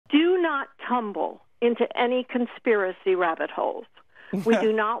do not tumble into any conspiracy rabbit holes. We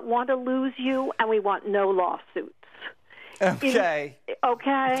do not want to lose you, and we want no lawsuits. Okay.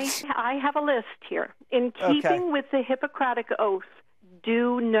 Okay, I have a list here. In keeping with the Hippocratic Oath,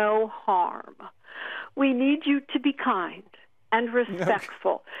 do no harm. We need you to be kind and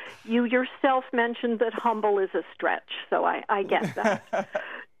respectful. You yourself mentioned that humble is a stretch, so I get that.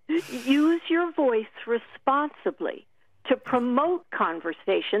 Use your voice responsibly to promote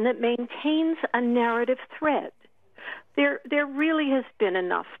conversation that maintains a narrative thread. There really has been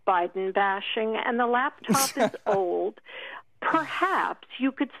enough Biden bashing, and the laptop is old. Perhaps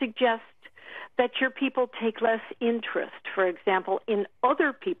you could suggest that your people take less interest, for example, in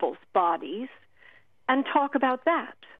other people's bodies, and talk about that.